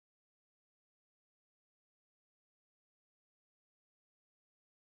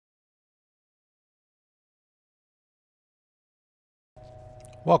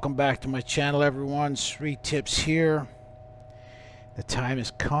Welcome back to my channel, everyone. 3 tips here. The time has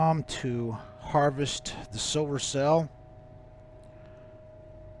come to harvest the silver cell.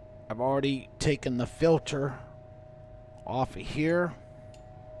 I've already taken the filter off of here.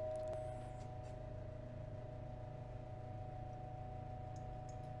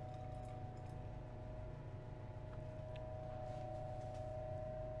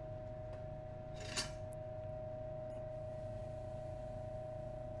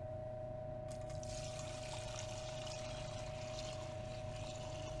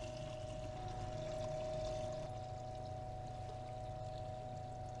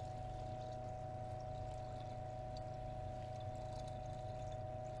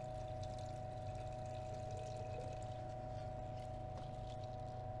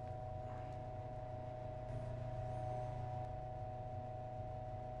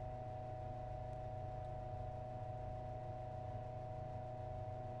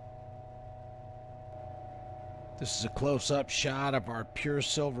 This is a close-up shot of our pure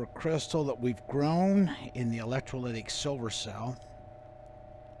silver crystal that we've grown in the electrolytic silver cell.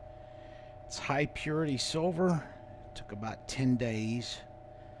 It's high purity silver. It took about 10 days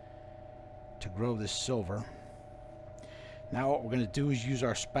to grow this silver. Now what we're going to do is use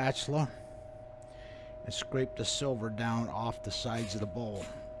our spatula and scrape the silver down off the sides of the bowl.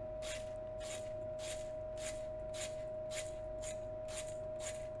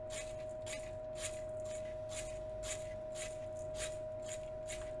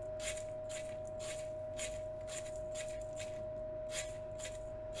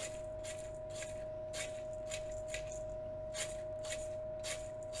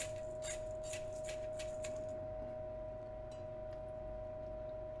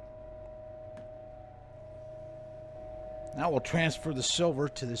 Now we'll transfer the silver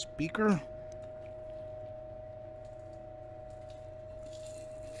to this beaker.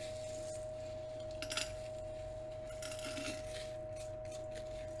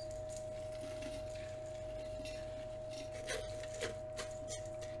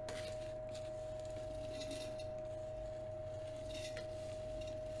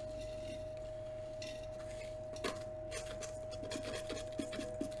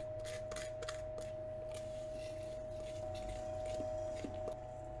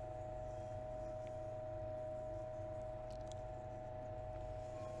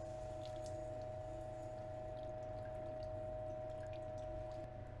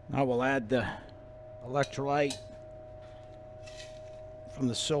 Now we'll add the electrolyte from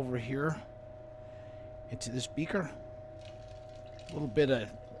the silver here into this beaker. A little bit of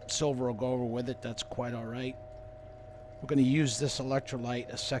silver will go over with it. That's quite all right. We're going to use this electrolyte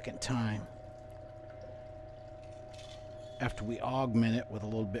a second time after we augment it with a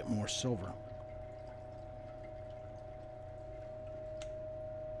little bit more silver.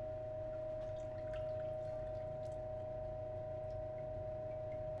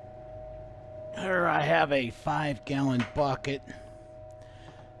 Here I have a 5-gallon bucket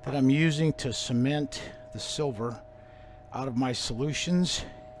that I'm using to cement the silver out of my solutions.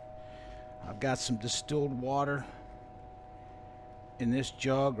 I've got some distilled water in this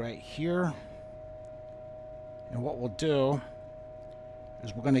jug right here. And what we'll do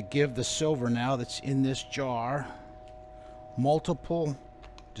is we're going to give the silver now that's in this jar multiple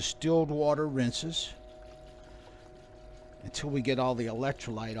distilled water rinses until we get all the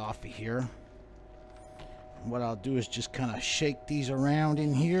electrolyte off of here. What I'll do is just kind of shake these around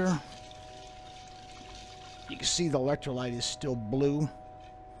in here. You can see the electrolyte is still blue,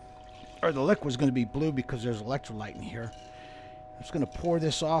 or the liquid's going to be blue because there's electrolyte in here. I'm just going to pour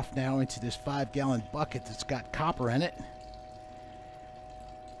this off now into this 5-gallon bucket that's got copper in it,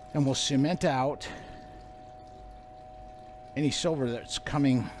 and we'll cement out any silver that's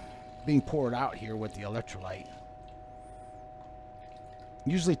being poured out here with the electrolyte.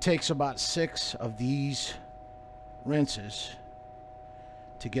 Usually takes about 6 of these rinses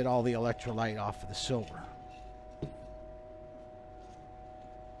to get all the electrolyte off of the silver.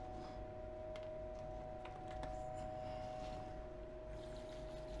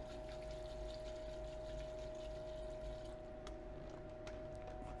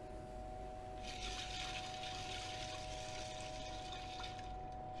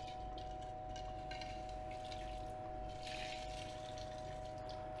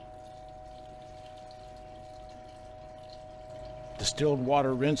 Distilled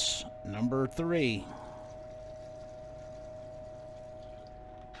water rinse number 3.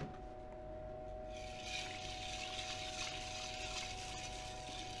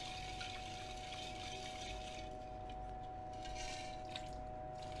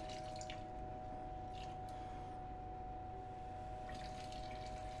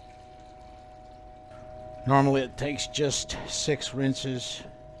 Normally it takes just 6 rinses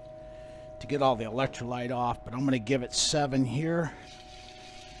to get all the electrolyte off, but I'm going to give it 7 here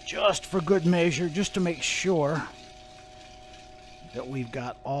just for good measure, just to make sure that we've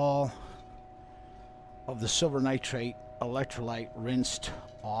got all of the silver nitrate electrolyte rinsed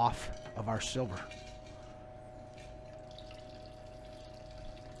off of our silver.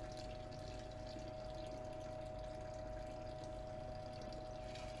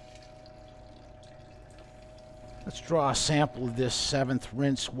 Let's draw a sample of this 7th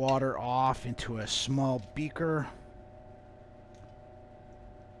rinse water off into a small beaker.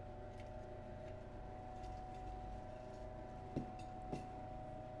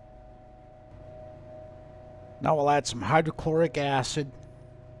 Now we'll add some hydrochloric acid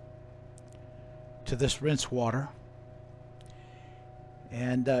to this rinse water,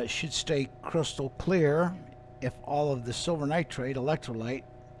 and it should stay crystal clear if all of the silver nitrate electrolyte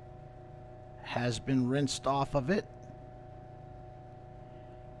has been rinsed off of it.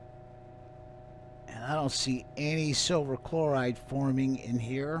 And I don't see any silver chloride forming in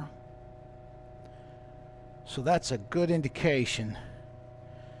here, so that's a good indication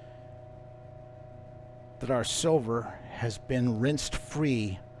that our silver has been rinsed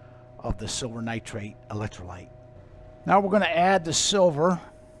free of the silver nitrate electrolyte. Now we're going to add the silver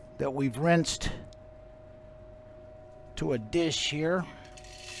that we've rinsed to a dish here.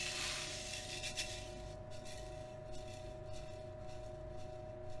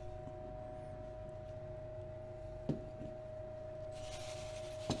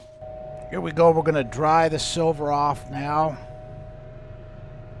 Here we go. We're going to dry the silver off now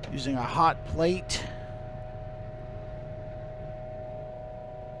using a hot plate.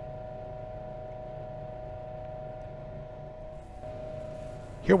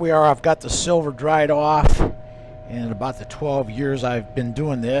 Here we are. I've got the silver dried off. In about the 12 years I've been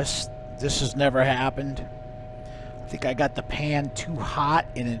doing this, this has never happened. I think I got the pan too hot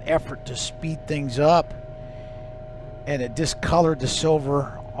in an effort to speed things up, and it discolored the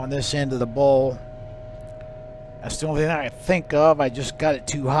silver on this end of the bowl. That's the only thing I think of. I just got it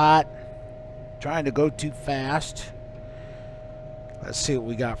too hot, trying to go too fast. Let's see what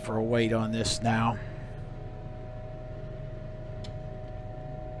we got for a weight on this now.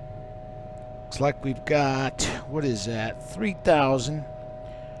 Looks like we've got, what is that,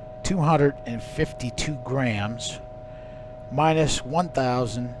 3,252 grams minus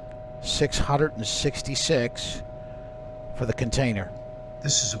 1,666 for the container.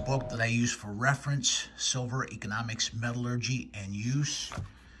 This is a book that I use for reference, Silver Economics, Metallurgy, and Use.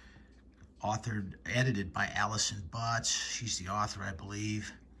 Edited by Allison Butts. She's the author, I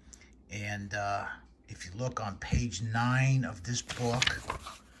believe. And if you look on page 9 of this book,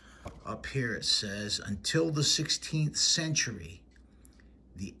 up here it says, until the 16th century,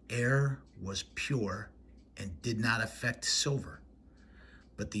 the air was pure and did not affect silver.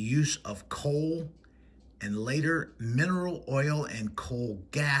 But the use of coal and later mineral oil and coal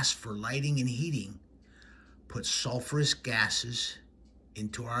gas for lighting and heating put sulfurous gases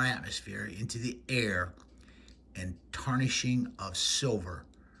into our atmosphere, into the air, and tarnishing of silver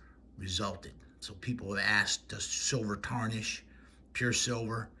resulted. So people have asked, does silver tarnish? Pure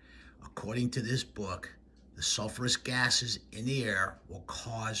silver? According to this book, the sulfurous gases in the air will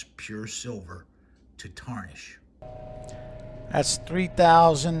cause pure silver to tarnish. That's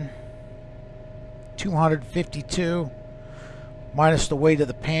 3,252 minus the weight of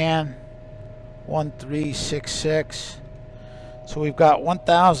the pan, 1,366. So we've got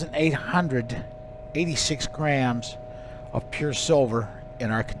 1,886 grams of pure silver in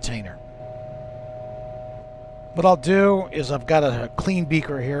our container. What I'll do is I've got a clean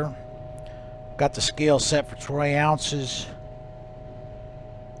beaker here. Got the scale set for troy ounces.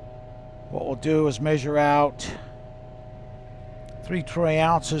 What we'll do is measure out 3 troy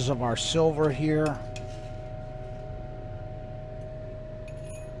ounces of our silver here.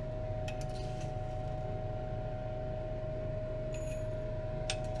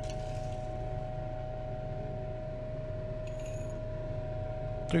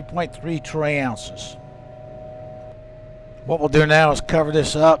 .3 troy ounces. What we'll do now is cover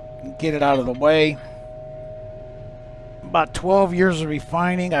this up and get it out of the way. About 12 years of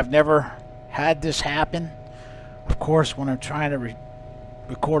refining, I've never had this happen. Of course, when I'm trying to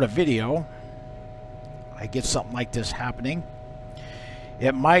record a video, I get something like this happening.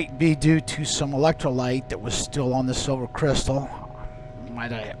 It might be due to some electrolyte that was still on the silver crystal.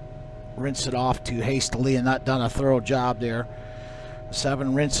 Might have rinsed it off too hastily and not done a thorough job there.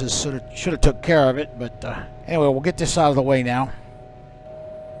 7 rinses should have took care of it, but anyway, we'll get this out of the way now.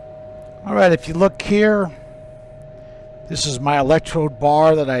 Alright, if you look here, this is my electrode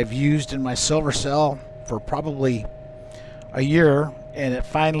bar that I've used in my silver cell for probably a year, and it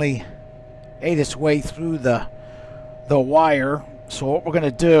finally ate its way through the wire. So what we're going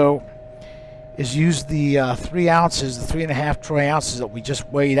to do is use the 3 ounces, the 3.5 troy ounces that we just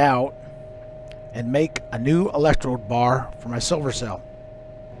weighed out, and make a new electrode bar for my silver cell.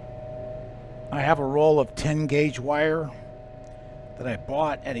 I have a roll of 10 gauge wire that I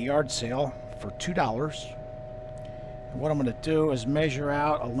bought at a yard sale for $2. And what I'm going to do is measure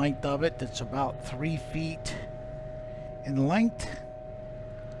out a length of it that's about 3 feet in length,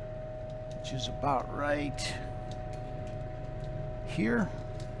 which is about right here.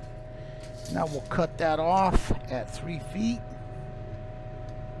 Now we'll cut that off at 3 feet.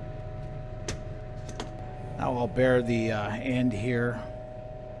 Now I'll bare the end here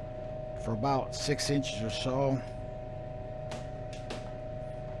for about 6 inches or so.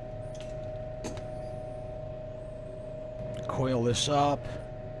 Coil this up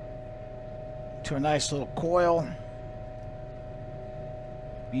to a nice little coil.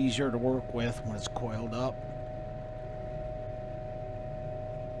 Be easier to work with when it's coiled up.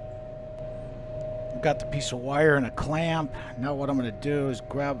 I've got the piece of wire and a clamp. Now what I'm going to do is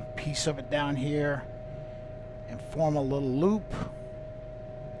grab a piece of it down here and form a little loop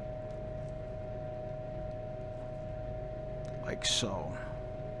like so.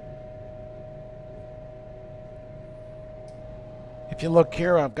 If you look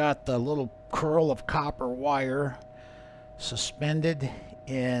here, I've got the little curl of copper wire suspended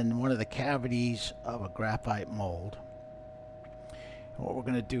in one of the cavities of a graphite mold. And what we're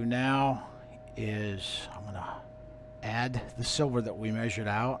going to do now is I'm going to add the silver that we measured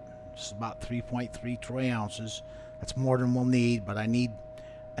out. It's about 3.3 troy ounces. That's more than we'll need, but I need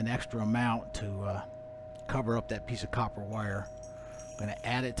an extra amount to cover up that piece of copper wire. I'm going to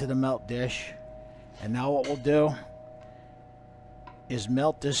add it to the melt dish, and now what we'll do is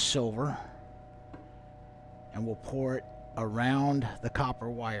melt this silver, and we'll pour it around the copper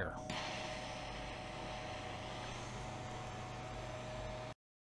wire.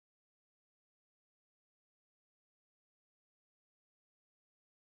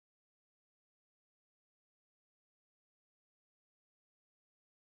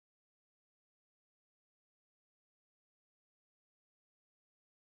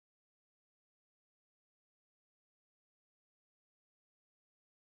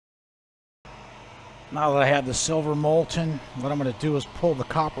 Now that I have the silver molten, what I'm going to do is pull the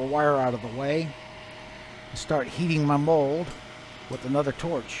copper wire out of the way and start heating my mold with another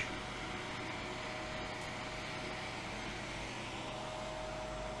torch.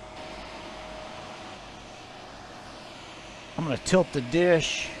 I'm going to tilt the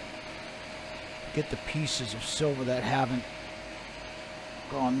dish, get the pieces of silver that haven't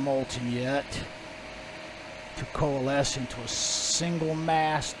gone molten yet to coalesce into a single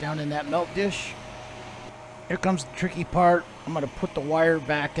mass down in that melt dish. Here comes the tricky part. I'm going to put the wire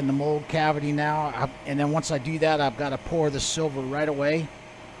back in the mold cavity now, and then once I do that, I've got to pour the silver right away,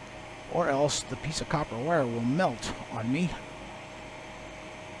 or else the piece of copper wire will melt on me.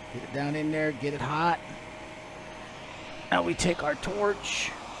 Get it down in there, get it hot. Now we take our torch,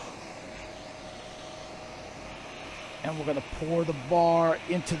 and we're going to pour the bar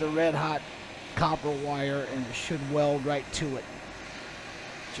into the red hot copper wire, and it should weld right to it,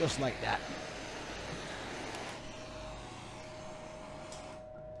 just like that.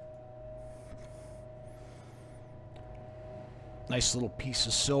 Nice little piece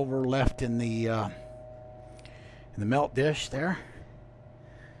of silver left in the melt dish there.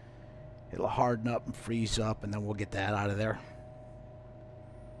 It'll harden up and freeze up, and then we'll get that out of there.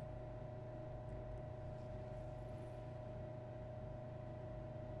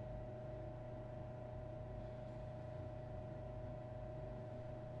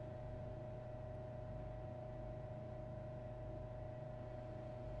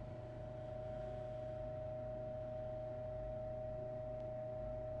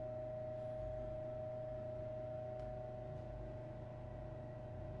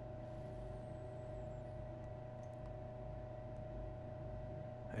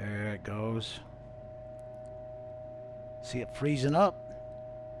 There it goes. See it freezing up.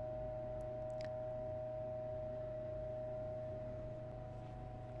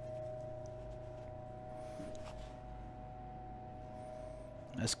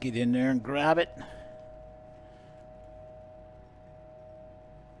 Let's get in there and grab it.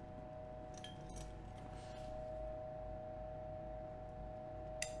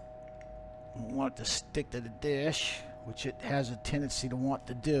 We want it to stick to the dish, which it has a tendency to want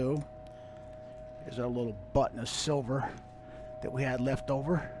to do. Here's our little button of silver that we had left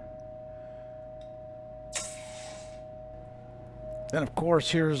over. Then of course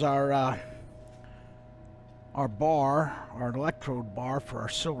here's our our bar, our electrode bar for our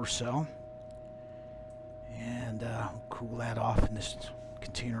silver cell. And we'll cool that off in this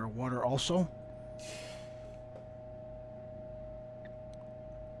container of water also.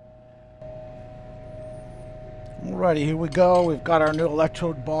 Alrighty, here we go. We've got our new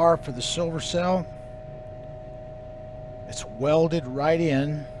electrode bar for the silver cell. It's welded right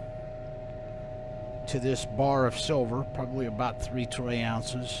in to this bar of silver, probably about 3 troy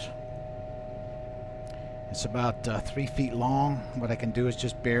ounces. It's about 3 feet long. What I can do is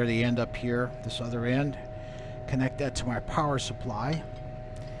just bare the end up here, this other end, connect that to my power supply,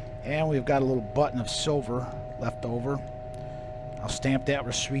 and we've got a little button of silver left over. I'll stamp that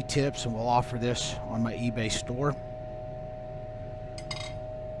with 3 tips, and we'll offer this on my eBay store.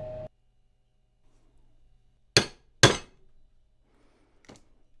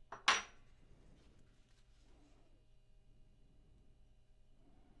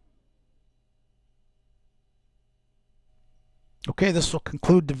 Okay, this will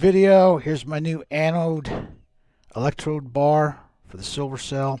conclude the video. Here's my new anode electrode bar for the silver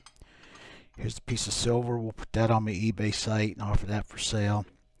cell. Here's the piece of silver. We'll put that on my eBay site and offer that for sale.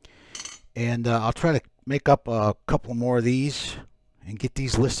 And I'll try to make up a couple more of these and get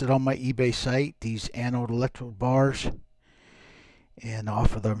these listed on my eBay site, these anode electrode bars, and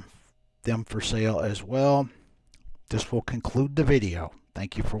offer them for sale as well. This will conclude the video.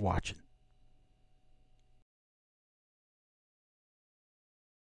 Thank you for watching.